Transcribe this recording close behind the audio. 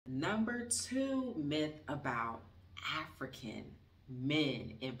Number 2 myth about African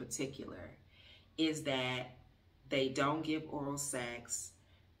men in particular is that they don't give oral sex.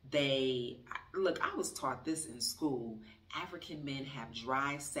 Look, I was taught this in school. African men have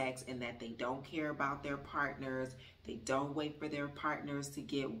dry sex and that they don't care about their partners. They don't wait for their partners to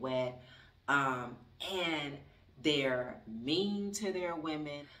get wet. And they're mean to their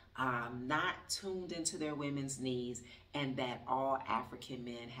women, not tuned into their women's needs, and that all African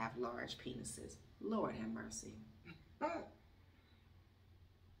men have large penises. Lord have mercy.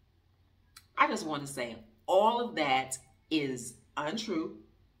 I just want to say all of that is untrue.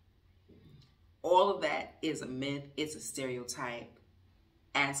 All of that is a myth. It's a stereotype.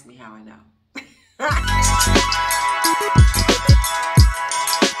 Ask me how I know.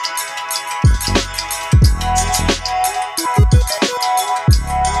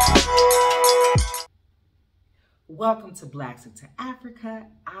 Welcome to BLAXIT to Africa.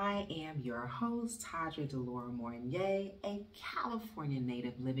 I am your host, Tadra Delora Morinye, a California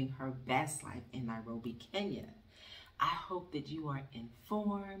native living her best life in Nairobi, Kenya. I hope that you are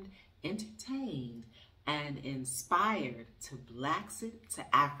informed, entertained, and inspired to BLAXIT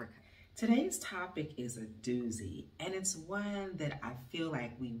to Africa. Today's topic is a doozy, and it's one that I feel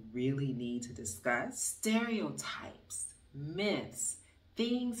like we really need to discuss. Stereotypes, myths,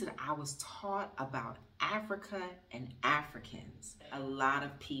 things that I was taught about Africa and Africans. A lot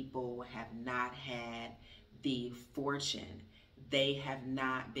of people have not had the fortune. They have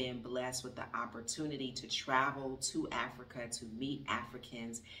not been blessed with the opportunity to travel to Africa, to meet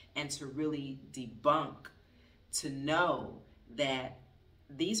Africans, and to really debunk, to know that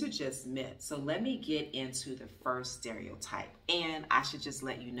these are just myths. So let me get into the first stereotype. And I should just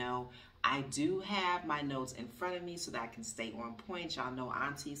let you know, I do have my notes in front of me so that I can stay on point. Y'all know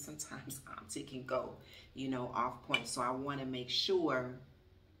auntie, sometimes auntie can go, off point. So I want to make sure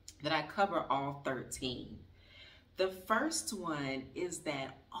that I cover all 13. The first one is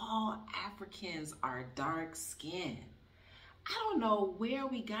that all Africans are dark skinned. I don't know where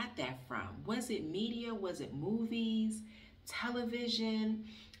we got that from. Was it media? Was it movies? Television?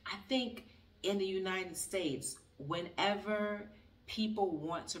 I think in the United States, whenever people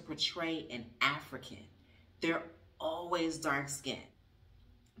want to portray an African, they're always dark skinned.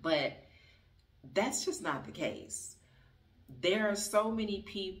 But that's just not the case. There are so many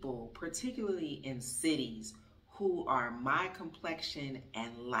people, particularly in cities, who are my complexion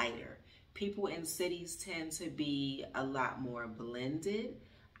and lighter. People in cities tend to be a lot more blended,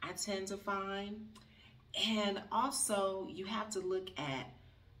 I tend to find. And also, you have to look at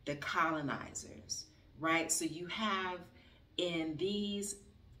the colonizers, right? So you have in these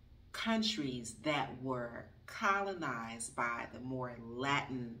countries that were colonized by the more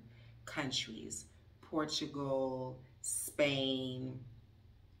Latin countries, Portugal, Spain,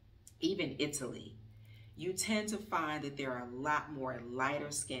 even Italy, you tend to find that there are a lot more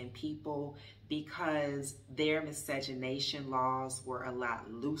lighter skinned people because their miscegenation laws were a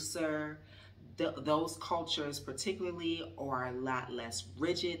lot looser. Those cultures particularly are a lot less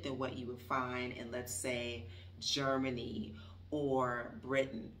rigid than what you would find in, let's say, Germany or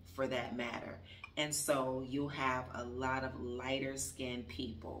Britain for that matter. And so you'll have a lot of lighter skinned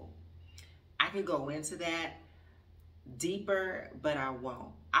people. I could go into that deeper, but I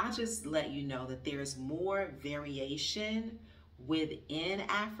won't. I'll just let you know that there's more variation within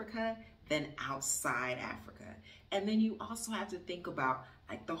Africa than outside Africa. And then you also have to think about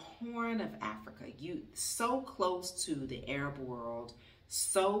like the Horn of Africa. You so close to the Arab world,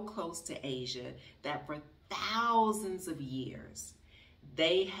 so close to Asia, that for thousands of years,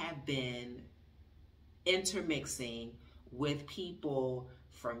 they have been intermixing with people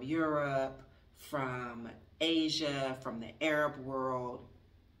from Europe, from Asia, from the Arab world.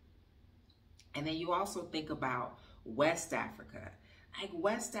 And then you also think about West Africa. Like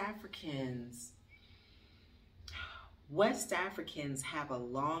West Africans have a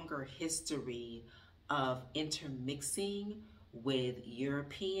longer history of intermixing with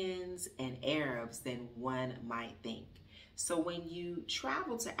Europeans and Arabs than one might think. So when you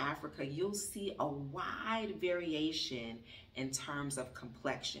travel to Africa, you'll see a wide variation in terms of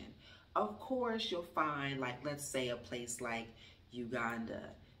complexion. Of course, you'll find, like, let's say a place like Uganda,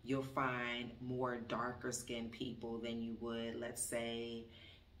 you'll find more darker skinned people than you would, let's say,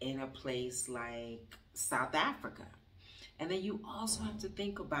 in a place like South Africa. And then you also have to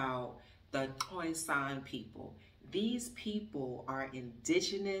think about the Khoisan people. These people are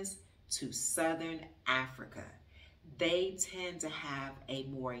indigenous to Southern Africa. They tend to have a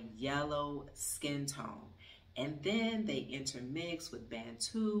more yellow skin tone. And then they intermix with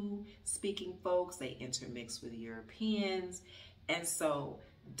Bantu speaking folks, they intermix with Europeans. And so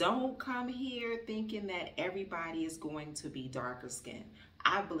Don't come here thinking that everybody is going to be darker skinned.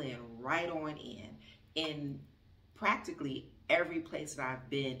 I blend right on in practically every place that I've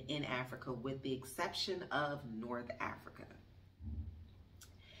been in Africa, with the exception of North Africa.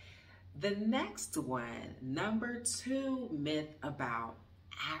 The next one, number 2 myth about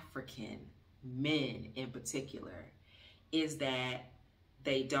African men in particular, is that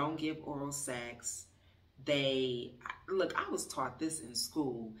they don't give oral sex. Look, I was taught this in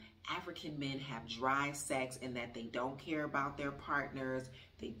school. African men have dry sex and that they don't care about their partners.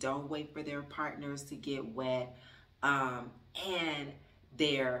 They don't wait for their partners to get wet. And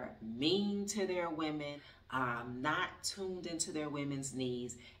they're mean to their women, not tuned into their women's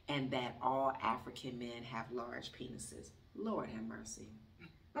needs, and that all African men have large penises. Lord have mercy.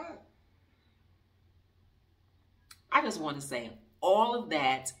 I just want to say all of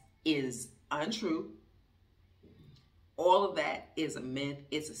that is untrue. All of that is a myth.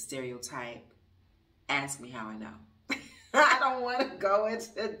 It's a stereotype. Ask me how I know. I don't want to go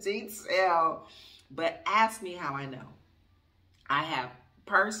into detail, but ask me how I know. I have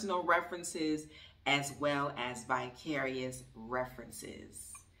personal references as well as vicarious references.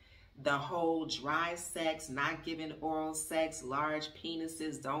 The whole dry sex, not giving oral sex, large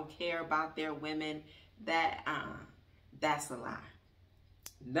penises, don't care about their women, that's a lie.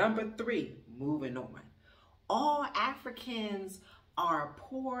 Number 3, moving on. All Africans are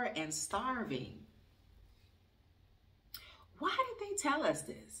poor and starving. Why did they tell us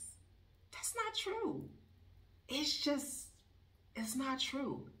this? That's not true. It's not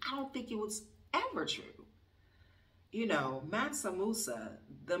true. I don't think it was ever true. You know, Mansa Musa,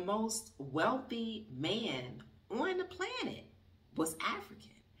 the most wealthy man on the planet, was African.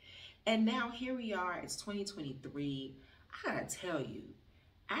 And now here we are, it's 2023. I gotta tell you,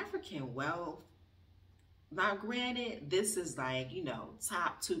 African wealth, now granted, this is like, you know,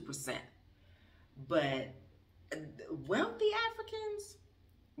 top 2%. But wealthy Africans,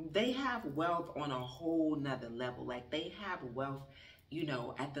 they have wealth on a whole nother level. Like, they have wealth, you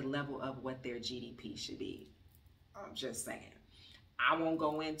know, at the level of what their GDP should be. I'm just saying. I won't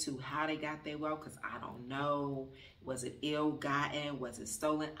go into how they got their wealth because I don't know. Was it ill-gotten? Was it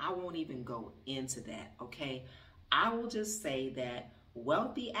stolen? I won't even go into that, okay? I will just say that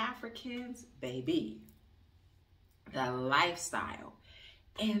wealthy Africans, baby, the lifestyle.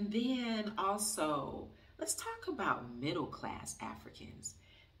 And then also, let's talk about middle-class Africans.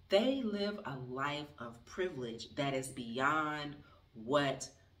 They live a life of privilege that is beyond what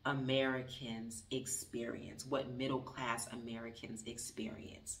Americans experience, what middle-class Americans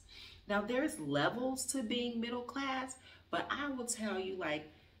experience. Now, there's levels to being middle-class, but I will tell you, like,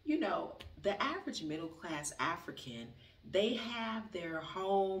 you know, the average middle-class African, they have their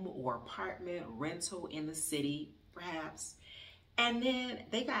home or apartment rental in the city, perhaps, and then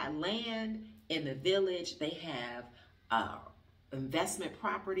they got land in the village. They have investment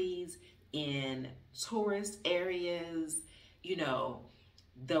properties in tourist areas. You know,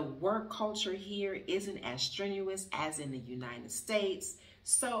 the work culture here isn't as strenuous as in the United States.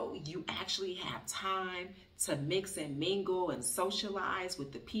 So you actually have time to mix and mingle and socialize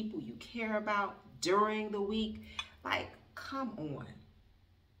with the people you care about during the week. Like, come on.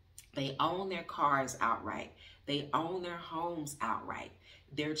 They own their cars outright. They own their homes outright.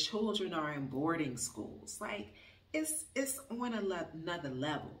 Their children are in boarding schools. Like, it's on another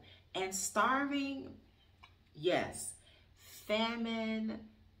level. And starving, yes, famine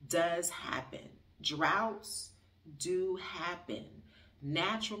does happen. Droughts do happen.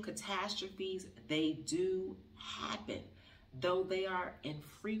 Natural catastrophes, they do happen, though they are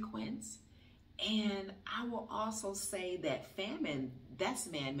infrequent. And I will also say that famine, that's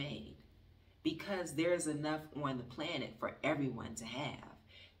man-made, because there's enough on the planet for everyone to have.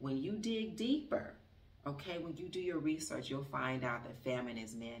 When you dig deeper, okay, when you do your research, you'll find out that famine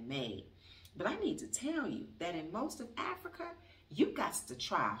is man-made. But I need to tell you that in most of Africa, you got to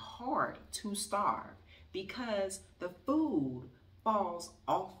try hard to starve because the food falls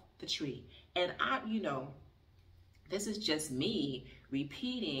off the tree. And you know, this is just me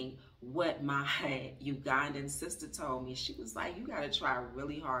repeating what my Ugandan sister told me. She was like, you got to try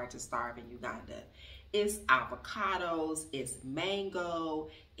really hard to starve in Uganda. It's avocados, it's mango,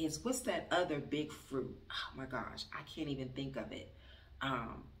 it's what's that other big fruit? Oh my gosh, I can't even think of it.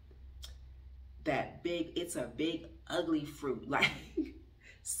 It's a big ugly fruit, like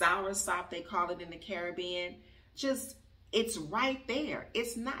soursop they call it in the Caribbean. It's right there.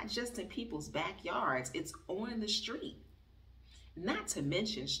 It's not just in people's backyards, it's on the street. Not to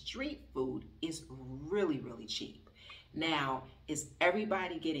mention, street food is really, really cheap. Now, is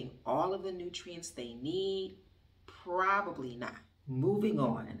everybody getting all of the nutrients they need? Probably not. Moving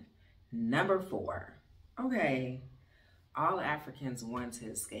on. Number 4. Okay, all Africans want to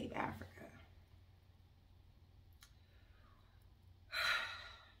escape Africa.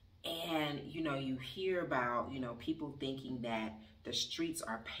 And, you hear about, people thinking that the streets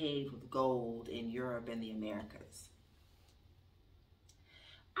are paved with gold in Europe and the Americas.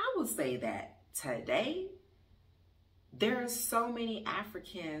 I will say that today, there are so many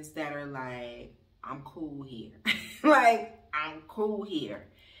Africans that are like, I'm cool here. Like, I'm cool here.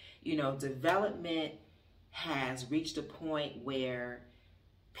 Development has reached a point where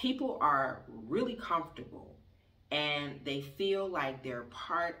people are really comfortable and they feel like they're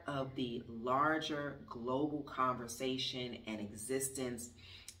part of the larger global conversation and existence.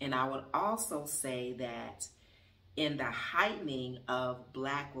 And I would also say that in the heightening of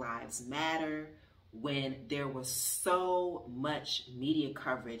Black Lives Matter, when there was so much media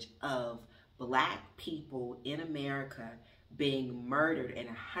coverage of Black people in America being murdered and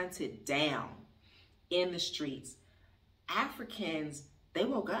hunted down in the streets, Africans, they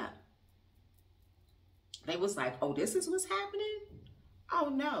woke up. They was like, oh, this is what's happening?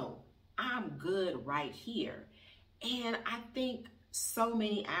 Oh no, I'm good right here. And I think so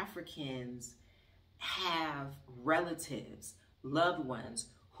many Africans have relatives, loved ones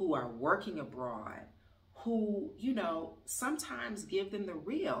who are working abroad, who, sometimes give them the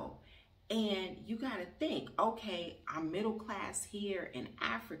real. And you got to think, okay, I'm middle class here in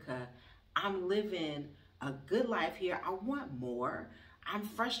Africa. I'm living a good life here. I want more. I'm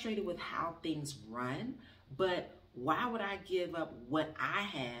frustrated with how things run, but why would I give up what I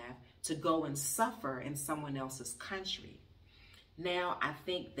have to go and suffer in someone else's country? Now, I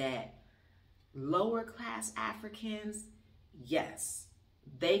think that lower class Africans, yes,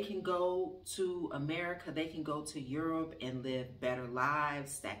 they can go to America, they can go to Europe and live better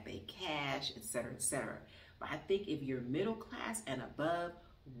lives, stack their cash, etc., etc. But I think if you're middle class and above,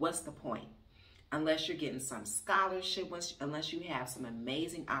 what's the point? Unless you're getting some scholarship, unless you have some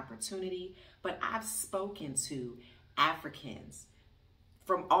amazing opportunity. But I've spoken to Africans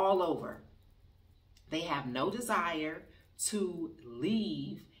from all over. They have no desire to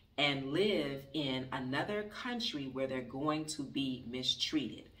leave and live in another country where they're going to be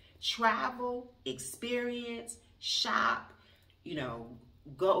mistreated. Travel, experience, shop,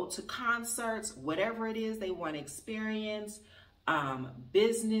 go to concerts, whatever it is they want to experience,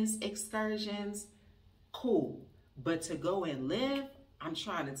 business excursions, cool. But to go and live, I'm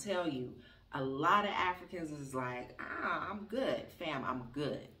trying to tell you, a lot of Africans is like, I'm good, fam, I'm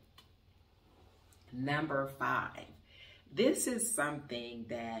good. Number 5. This is something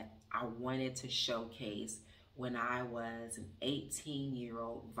that I wanted to showcase when I was an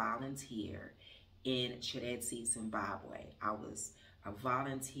 18-year-old volunteer in Chiredzi, Zimbabwe. I was a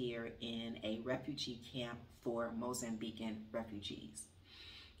volunteer in a refugee camp for Mozambican refugees.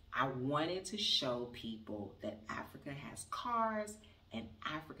 I wanted to show people that Africa has cars and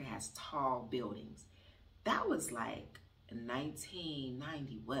Africa has tall buildings. That was like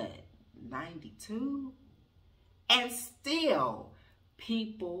 1990, what, 92? And still,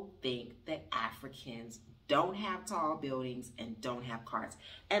 people think that Africans don't have tall buildings and don't have cars.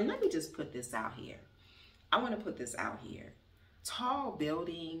 And let me just put this out here. I want to put this out here. Tall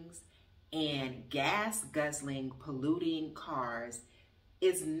buildings and gas-guzzling, polluting cars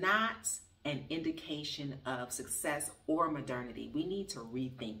is not an indication of success or modernity. We need to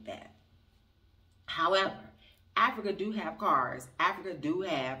rethink that. However, Africa do have cars. Africa do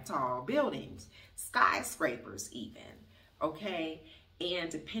have tall buildings, skyscrapers even, okay?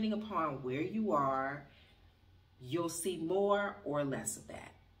 And depending upon where you are, you'll see more or less of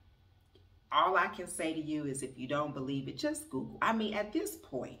that. All I can say to you is if you don't believe it, just Google. I mean, at this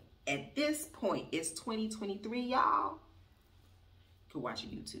point, it's 2023, y'all. You could watch a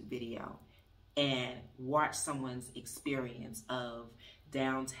YouTube video and watch someone's experience of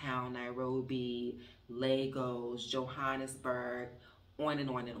downtown Nairobi, Lagos, Johannesburg, on and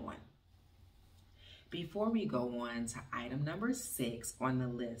on and on. Before we go on to item number 6 on the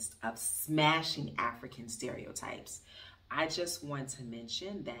list of smashing African stereotypes, I just want to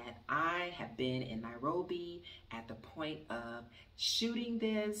mention that I have been in Nairobi at the point of shooting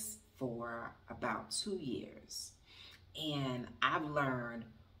this for about 2 years. And I've learned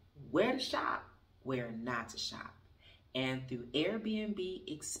where to shop, where not to shop. And through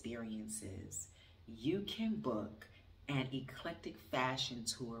Airbnb experiences, you can book an eclectic fashion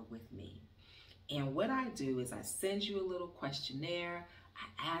tour with me. And what I do is I send you a little questionnaire.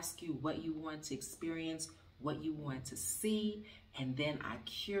 I ask you what you want to experience, what you want to see, and then I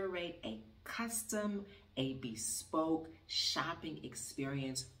curate a custom, a bespoke shopping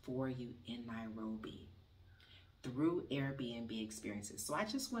experience for you in Nairobi. through Airbnb experiences. So I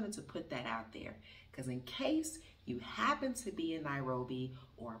just wanted to put that out there because in case you happen to be in Nairobi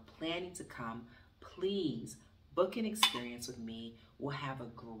or planning to come, please book an experience with me. We'll have a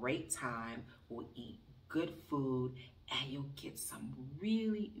great time. We'll eat good food and you'll get some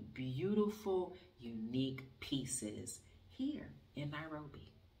really beautiful, unique pieces here in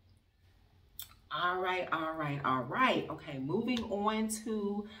Nairobi. All right. Okay, moving on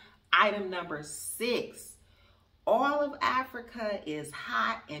to item number 6. All of Africa is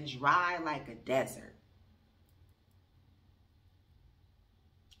hot and dry like a desert.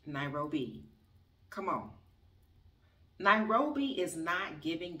 Nairobi, come on. Nairobi is not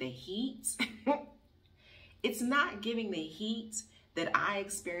giving the heat. It's not giving the heat that I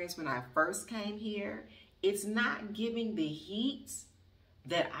experienced when I first came here. It's not giving the heat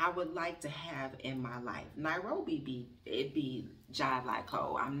that I would like to have in my life. Nairobi it be jive like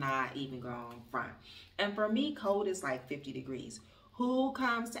cold. I'm not even going front. And for me, cold is like 50 degrees. Who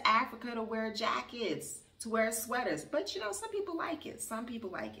comes to Africa to wear jackets, to wear sweaters? But you know, some people like it. Some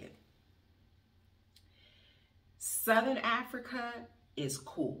people like it. Southern Africa is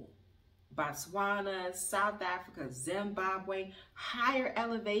cool. Botswana, South Africa, Zimbabwe, higher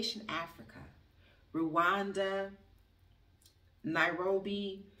elevation Africa, Rwanda,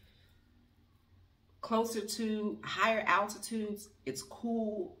 Nairobi, closer to higher altitudes, it's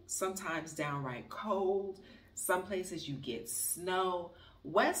cool, sometimes downright cold. Some places you get snow.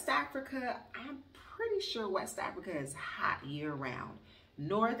 West Africa, I'm pretty sure West Africa is hot year round.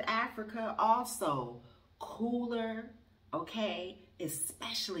 North Africa also cooler, okay,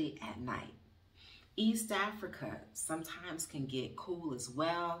 especially at night. East Africa sometimes can get cool as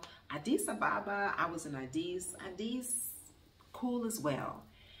well. Addis Ababa, I was in Addis cool as well.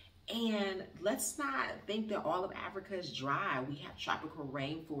 And let's not think that all of Africa is dry. We have tropical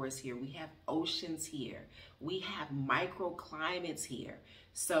rainforests here. We have oceans here. We have microclimates here.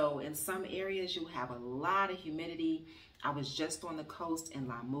 So in some areas, you'll have a lot of humidity. I was just on the coast in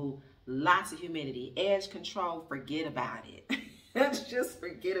Lamu. Lots of humidity. Edge control, forget about it. Just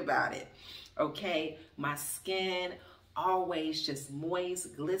forget about it. Okay? My skin always just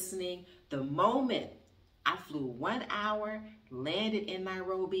moist, glistening. The moment I flew 1 hour, landed in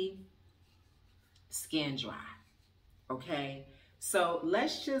Nairobi, skin dry, okay? So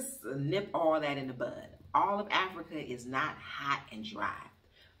let's just nip all that in the bud. All of Africa is not hot and dry.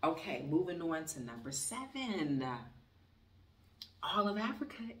 Okay, moving on to number 7. All of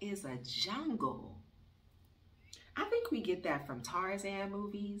Africa is a jungle. I think we get that from Tarzan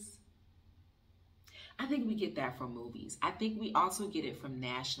movies. I think we get that from movies. I think we also get it from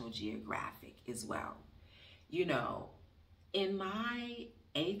National Geographic as well. You know, in my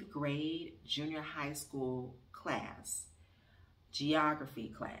 8th grade junior high school class, geography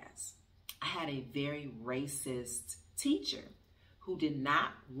class, I had a very racist teacher who did not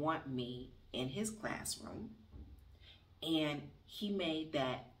want me in his classroom, and he made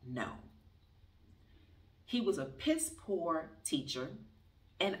that known. He was a piss poor teacher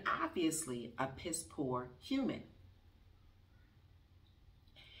and obviously a piss poor human.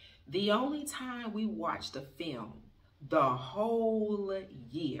 The only time we watched a film the whole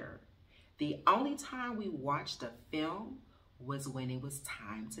year, the only time we watched a film was when it was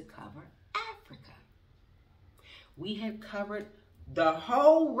time to cover Africa. We had covered the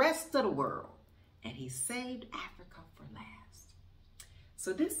whole rest of the world, and he saved Africa for last.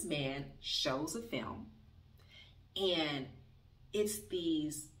 So this man shows a film, and it's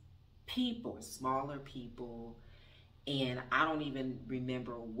these people, smaller people, and I don't even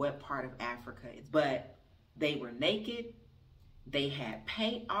remember what part of Africa, but they were naked, they had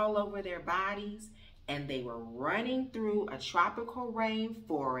paint all over their bodies, and they were running through a tropical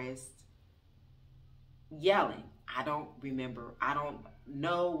rainforest yelling. I don't remember, I don't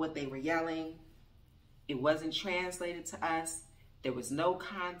know what they were yelling. It wasn't translated to us. There was no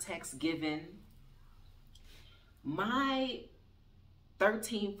context given. My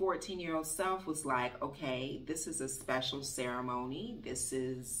 13, 14-year-old self was like, okay, this is a special ceremony. This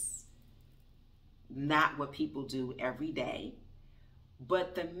is not what people do every day.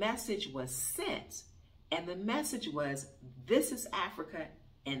 But the message was sent, and the message was, this is Africa,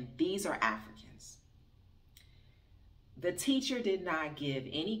 and these are Africans. The teacher did not give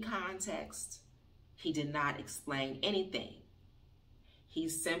any context. He did not explain anything. He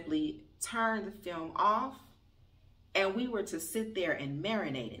simply turned the film off, and we were to sit there and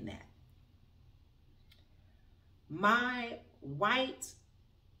marinate in that. My white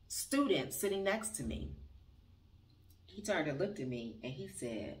student sitting next to me, he turned and looked at me and he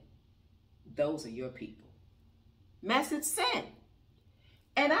said, those are your people. Message sent.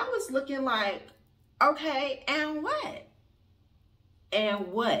 And I was looking like, Okay, and what?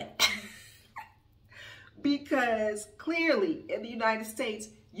 And what? Because clearly in the United States,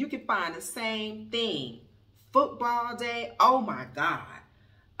 you can find the same thing. Football day, oh my God.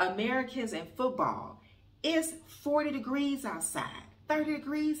 Americans and football, it's 40 degrees outside, 30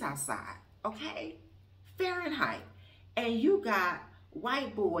 degrees outside, okay? Fahrenheit. And you got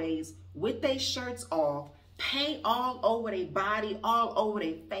white boys with their shirts off, paint all over their body, all over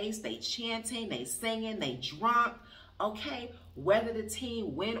their face. They chanting, they singing, they drunk, okay? Whether the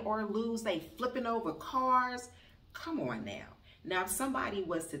team win or lose, they flipping over cars. Come on now. Now, if somebody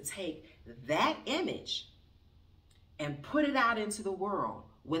was to take that image and put it out into the world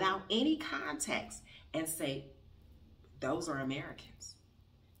without any context and say, those are Americans,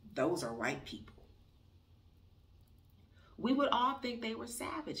 those are white people, we would all think they were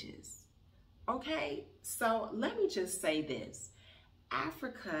savages. Okay, so let me just say this.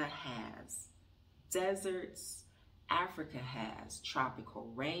 Africa has deserts. Africa has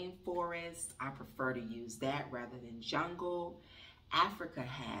tropical rainforests. I prefer to use that rather than jungle. Africa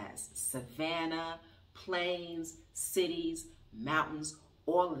has savanna, plains, cities, mountains,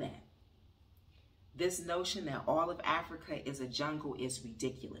 all of that. This notion that all of Africa is a jungle is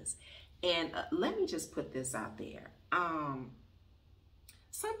ridiculous. And let me just put this out there.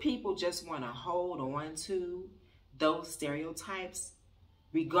 Some people just want to hold on to those stereotypes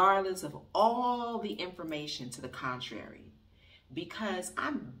regardless of all the information to the contrary, because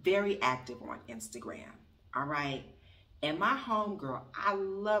I'm very active on Instagram, all right? And my homegirl, I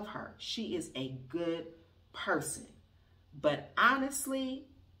love her. She is a good person. But honestly,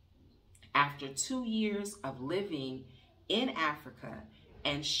 after 2 years of living in Africa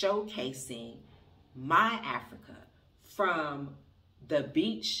and showcasing my Africa, from the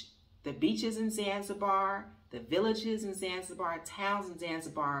beaches in Zanzibar, the villages in Zanzibar, towns in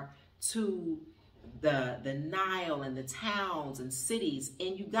Zanzibar, to the Nile and the towns and cities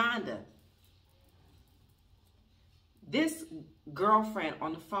in Uganda. This girlfriend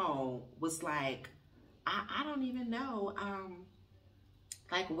on the phone was like, I don't even know,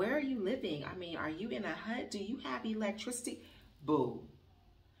 like, where are you living? I mean, are you in a hut? Do you have electricity? Boo.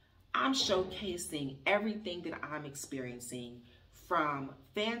 I'm showcasing everything that I'm experiencing, from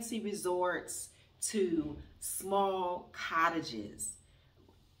fancy resorts to small cottages.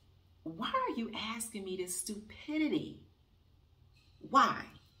 Why are you asking me this stupidity? Why?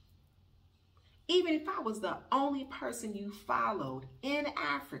 Even if I was the only person you followed in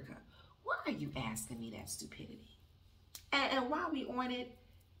Africa, why are you asking me that stupidity? And while we on it,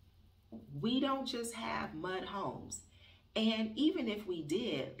 we don't just have mud homes. And even if we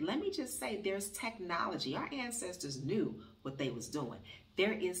did, let me just say, there's technology. Our ancestors knew what they was doing.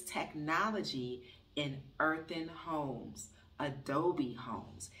 There is technology in earthen homes, adobe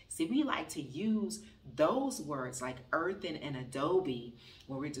homes. See, we like to use those words like earthen and adobe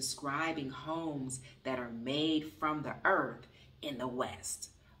when we're describing homes that are made from the earth in the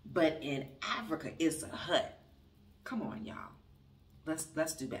West. But in Africa, it's a hut. Come on, y'all.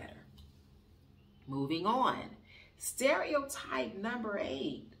 Let's do better. Moving on. Stereotype number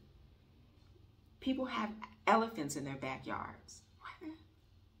 8. People have elephants in their backyards. What?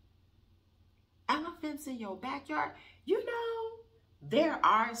 Elephants in your backyard? You know, there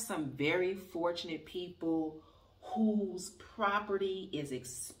are some very fortunate people whose property is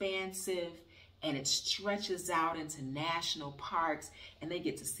expansive and it stretches out into national parks, and they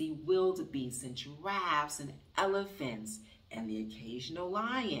get to see wildebeests and giraffes and elephants and the occasional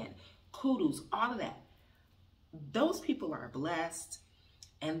lion, kudos, all of that. Those people are blessed,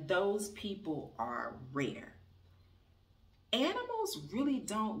 and those people are rare. Animals really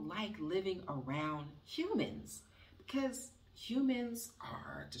don't like living around humans because humans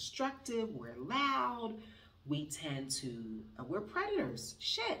are destructive, we're loud, we tend to, we're predators.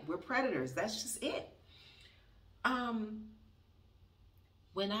 Shit, we're predators. That's just it.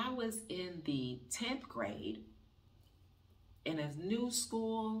 When I was in the 10th grade in a new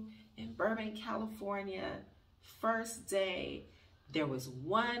school in Burbank, California, first day, there was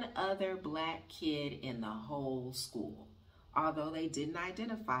one other black kid in the whole school, although they didn't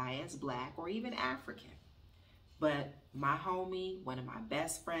identify as black or even African. But my homie, one of my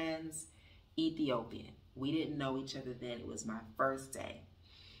best friends, Ethiopian. We didn't know each other then. It was my first day.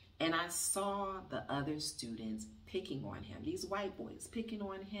 And I saw the other students picking on him, these white boys picking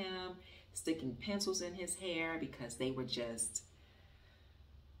on him, sticking pencils in his hair because they were just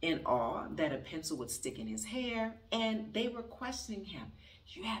in awe that a pencil would stick in his hair. And they were questioning him.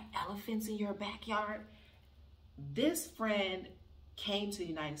 You have elephants in your backyard? This friend came to the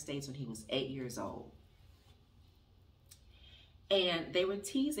United States when he was 8 years old. And they were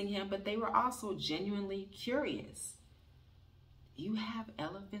teasing him, but they were also genuinely curious. You have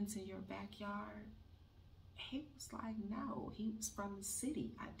elephants in your backyard? He was like, no, he was from the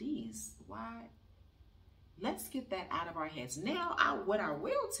city. IDs, why? Let's get that out of our heads. Now, what I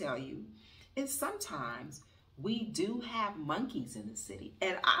will tell you is sometimes we do have monkeys in the city,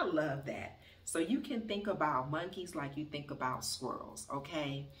 and I love that. So you can think about monkeys like you think about squirrels,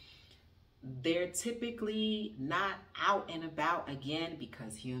 okay? They're typically not out and about, again,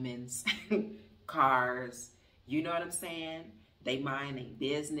 because humans, cars, you know what I'm saying? They mind a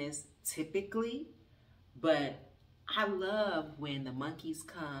business typically, but I love when the monkeys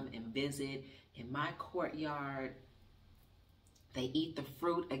come and visit in my courtyard. They eat the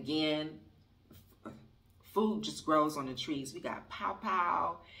fruit again. Food just grows on the trees. We got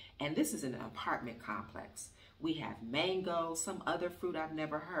pawpaw, and this is an apartment complex. We have mango, some other fruit I've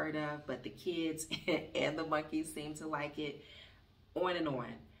never heard of, but the kids and the monkeys seem to like it, on and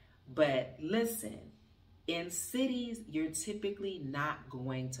on. But listen, in cities, you're typically not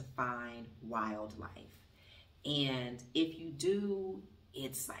going to find wildlife. And if you do,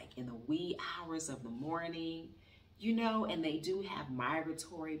 it's like in the wee hours of the morning, you know, and they do have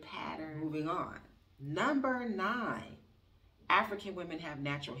migratory patterns. Moving on. Number 9, African women have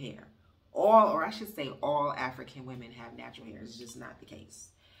natural hair. All African women have natural hair. It's just not the case.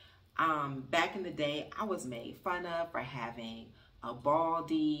 Back in the day, I was made fun of for having a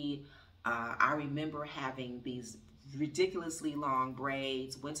baldy. I remember having these ridiculously long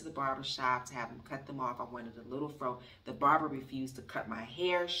braids, went to the barber shop to have them cut them off. I wanted a little fro. The barber refused to cut my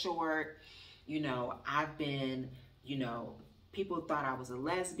hair short. You know, I've been, you know, people thought I was a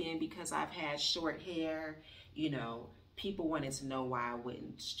lesbian because I've had short hair. You know, people wanted to know why I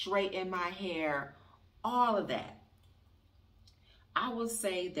wouldn't straighten my hair, all of that. I will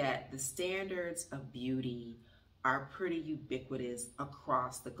say that the standards of beauty are pretty ubiquitous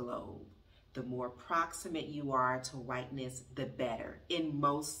across the globe. The more proximate you are to whiteness, the better in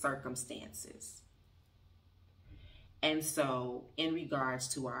most circumstances. And so in regards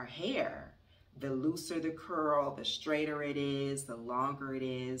to our hair, the looser the curl, the straighter it is, the longer it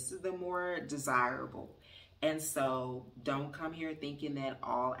is, the more desirable. And so don't come here thinking that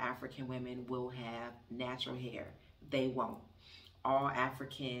all African women will have natural hair. They won't. All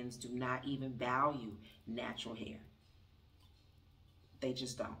Africans do not even value natural hair. They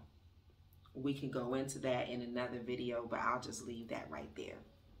just don't. We can go into that in another video, but I'll just leave that right there.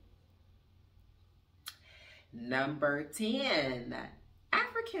 Number 10,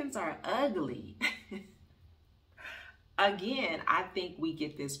 Africans are ugly. Again, I think we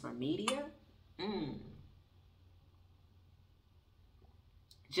get this from media.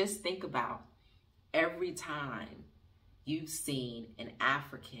 Just think about every time you've seen an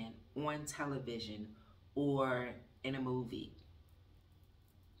African on television or in a movie.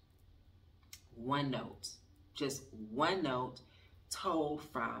 One note, just one note told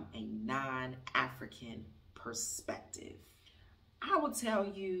from a non-African perspective. I will tell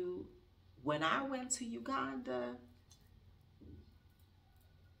you, when I went to Uganda,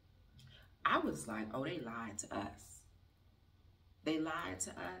 I was like, oh, they lied to us. They lied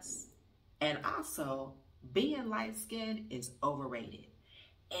to us. And also, being light-skinned is overrated.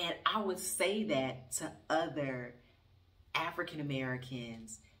 And I would say that to other African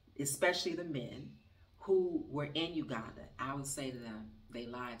Americans, especially the men who were in Uganda. I would say to them, they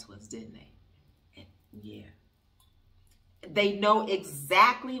lied to us, didn't they? And yeah. They know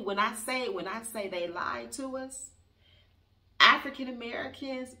exactly, when I say they lied to us, African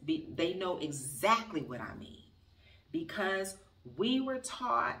Americans, they know exactly what I mean. Because we were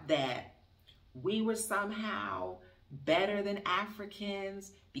taught that we were somehow better than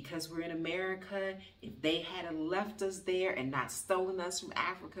Africans because we're in America. If they had left us there and not stolen us from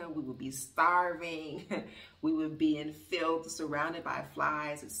Africa, we would be starving. We would be in filth, surrounded by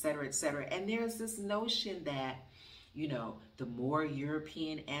flies, etc., etc. And there's this notion that, you know, the more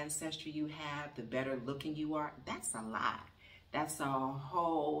European ancestry you have, the better looking you are. That's a lie. That's a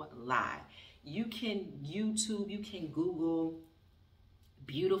whole lie. You can YouTube, you can Google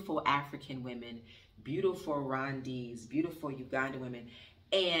beautiful African women, beautiful Rwandese, beautiful Ugandan women.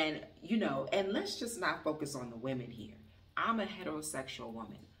 And, you know, and let's just not focus on the women here. I'm a heterosexual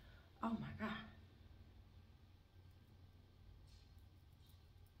woman. Oh my God.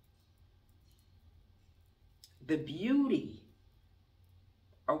 The beauty,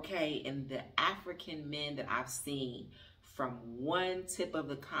 okay, in the African men that I've seen from one tip of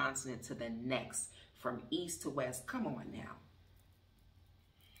the continent to the next, from east to west. Come on now.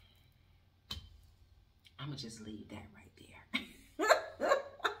 I'm going to just leave that right there.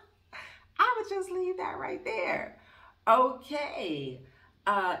 I would just leave that right there. Okay,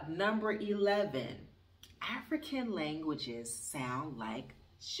 number 11. African languages sound like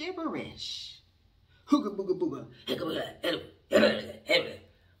gibberish. Hooga booga booga.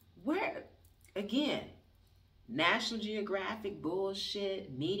 Where, again, National Geographic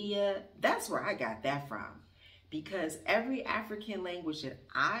bullshit, media, that's where I got that from. Because every African language that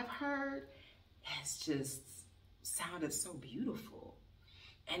I've heard has just sounded so beautiful.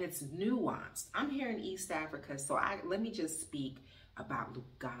 And it's nuanced. I'm here in East Africa, so let me just speak about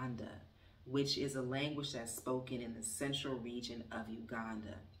Luganda, which is a language that's spoken in the central region of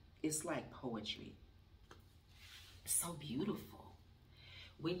Uganda. It's like poetry. So beautiful.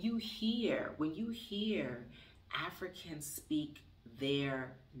 When you hear Africans speak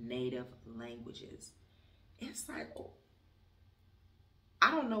their native languages, it's like, oh,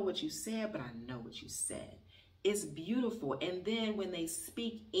 I don't know what you said, but I know what you said. It's beautiful. And then when they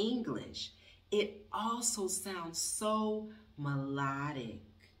speak English, it also sounds so melodic.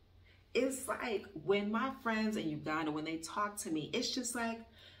 It's like when my friends in Uganda, when they talk to me, it's just like,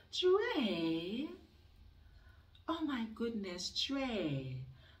 Dre, oh my goodness, Dre,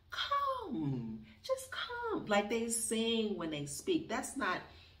 come, just come. Like they sing when they speak. That's not,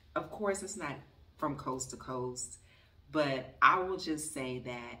 of course, it's not from coast to coast, but I will just say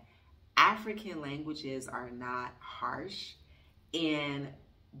that African languages are not harsh, and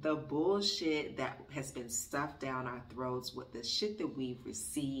the bullshit that has been stuffed down our throats with the shit that we've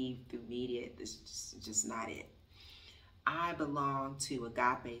received through media, this is just not it. I belong to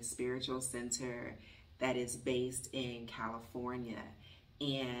Agape Spiritual Center that is based in California,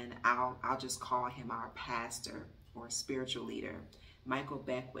 and I'll just call him our pastor or spiritual leader, Michael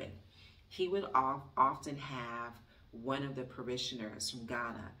Beckwith. He would often have one of the parishioners from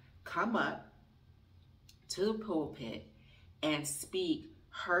Ghana come up to the pulpit and speak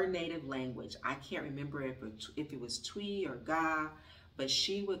her native language. I can't remember if it was Twi or Ga, but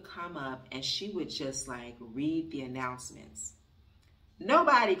she would come up and she would just like read the announcements.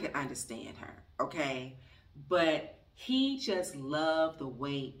 Nobody could understand her, okay? But he just loved the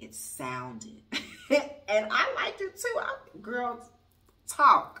way it sounded. And I liked it too. Girl,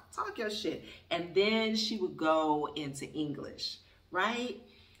 talk your shit. And then she would go into English, right?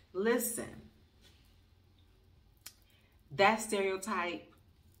 Listen, that stereotype,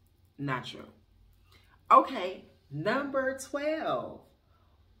 not true. Okay, number 12.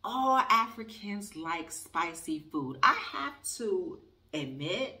 All Africans like spicy food. I have to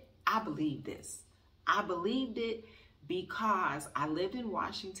admit, I believe this. I believed it because I lived in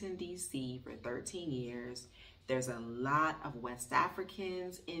Washington, D.C. for 13 years. There's a lot of West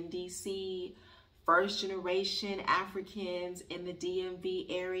Africans in D.C., first generation Africans in the DMV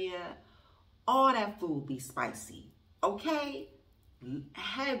area. All that food be spicy, okay?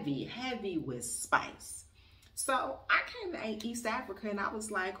 Heavy with spice. So I came to East Africa and I was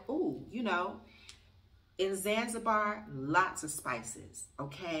like, ooh, you know, in Zanzibar, lots of spices,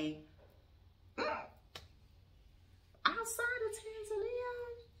 okay? Outside of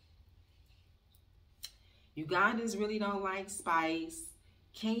Tanzania, Ugandans really don't like spice.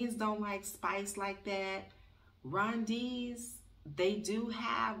 Kenyans don't like spice like that. Rwandese, they do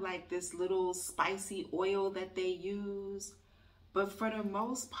have like this little spicy oil that they use, but for the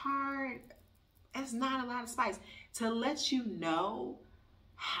most part, it's not a lot of spice. To let you know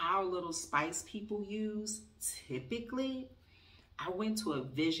how little spice people use, typically, I went to a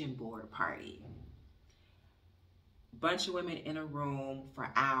vision board party. Bunch of women in a room for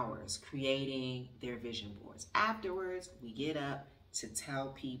hours creating their vision boards. Afterwards, we get up to tell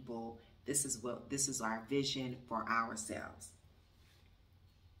people this is our vision for ourselves.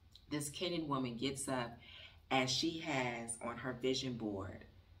 This Kenyan woman gets up and she has on her vision board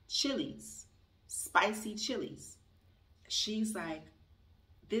chilies, spicy chilies. She's like,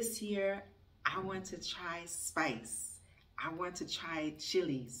 this year I want to try spice. I want to try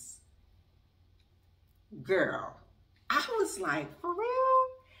chilies. Girl, I was like, for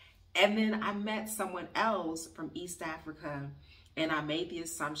real? And then I met someone else from East Africa, and I made the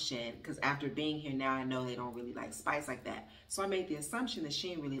assumption, because after being here now, I know they don't really like spice like that. So I made the assumption that she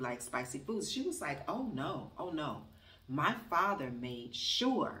didn't really like spicy foods. She was like, oh no. My father made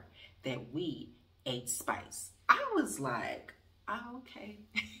sure that we ate spice. I was like, oh, okay.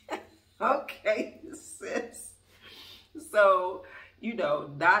 Okay, sis. So, you know,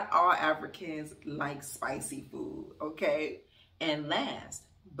 not all Africans like spicy food, okay? And last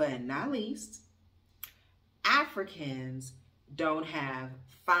but not least, Africans don't have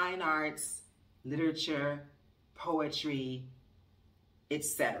fine arts, literature, poetry,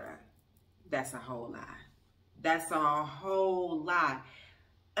 etc. That's a whole lie. That's a whole lie.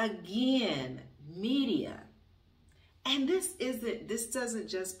 Again, media. And this doesn't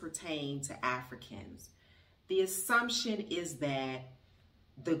just pertain to Africans. The assumption is that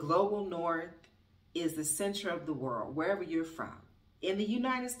the global north is the center of the world, wherever you're from. In the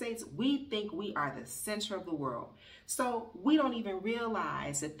United States, we think we are the center of the world. So we don't even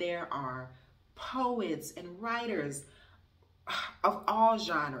realize that there are poets and writers of all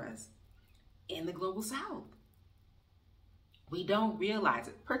genres in the global south. We don't realize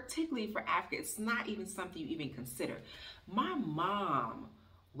it, particularly for Africa. It's not even something you even consider. My mom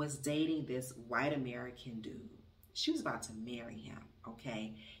was dating this white American dude. She was about to marry him,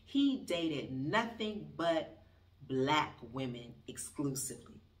 okay? He dated nothing but Black women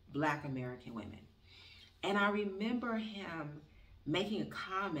exclusively, Black American women. And I remember him making a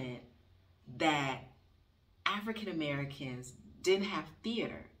comment that African Americans didn't have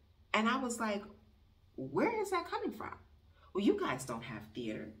theater. And I was like, where is that coming from? Well, you guys don't have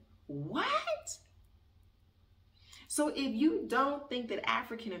theater. What? So if you don't think that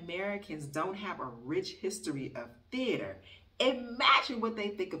African Americans don't have a rich history of theater, imagine what they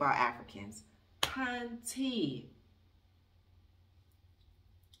think about Africans. Hunty.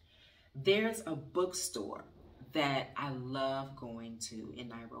 There's a bookstore that I love going to in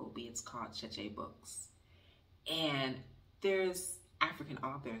Nairobi. It's called Cheche Books. And there's African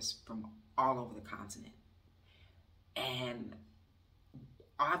authors from all over the continent and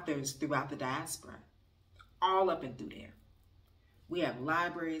authors throughout the diaspora, all up and through there. We have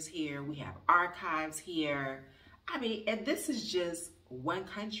libraries here. We have archives here. I mean, and this is just one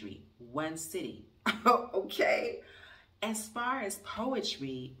country, one city, okay? As far as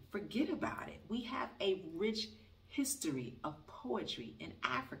poetry, forget about it. We have a rich history of poetry in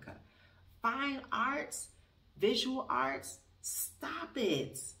Africa. Fine arts, visual arts, stop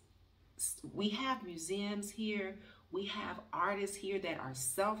it. We have museums here. We have artists here that are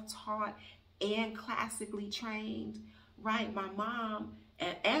self-taught and classically trained, right? My mom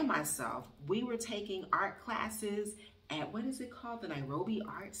and myself, we were taking art classes at, what is it called? The Nairobi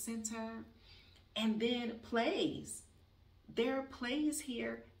Art Center. And then plays. There are plays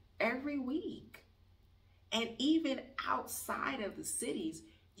here every week. And even outside of the cities,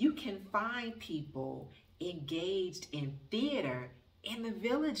 you can find people engaged in theater in the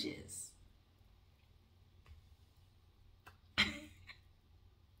villages.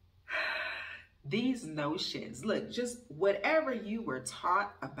 These notions, look, just whatever you were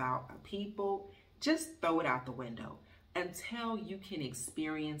taught about a people, just throw it out the window until you can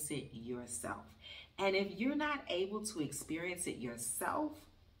experience it yourself. And if you're not able to experience it yourself,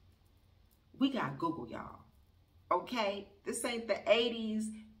 we got Google, y'all. Okay? This ain't the 80s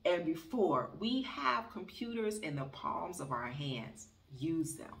and before. We have computers in the palms of our hands.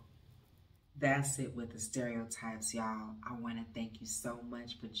 Use them. That's it with the stereotypes, y'all. I want to thank you so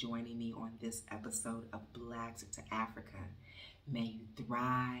much for joining me on this episode of BLAXIT to Africa. May you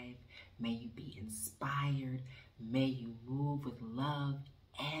thrive. May you be inspired. May you move with love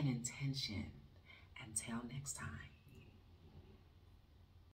and intention. Until next time.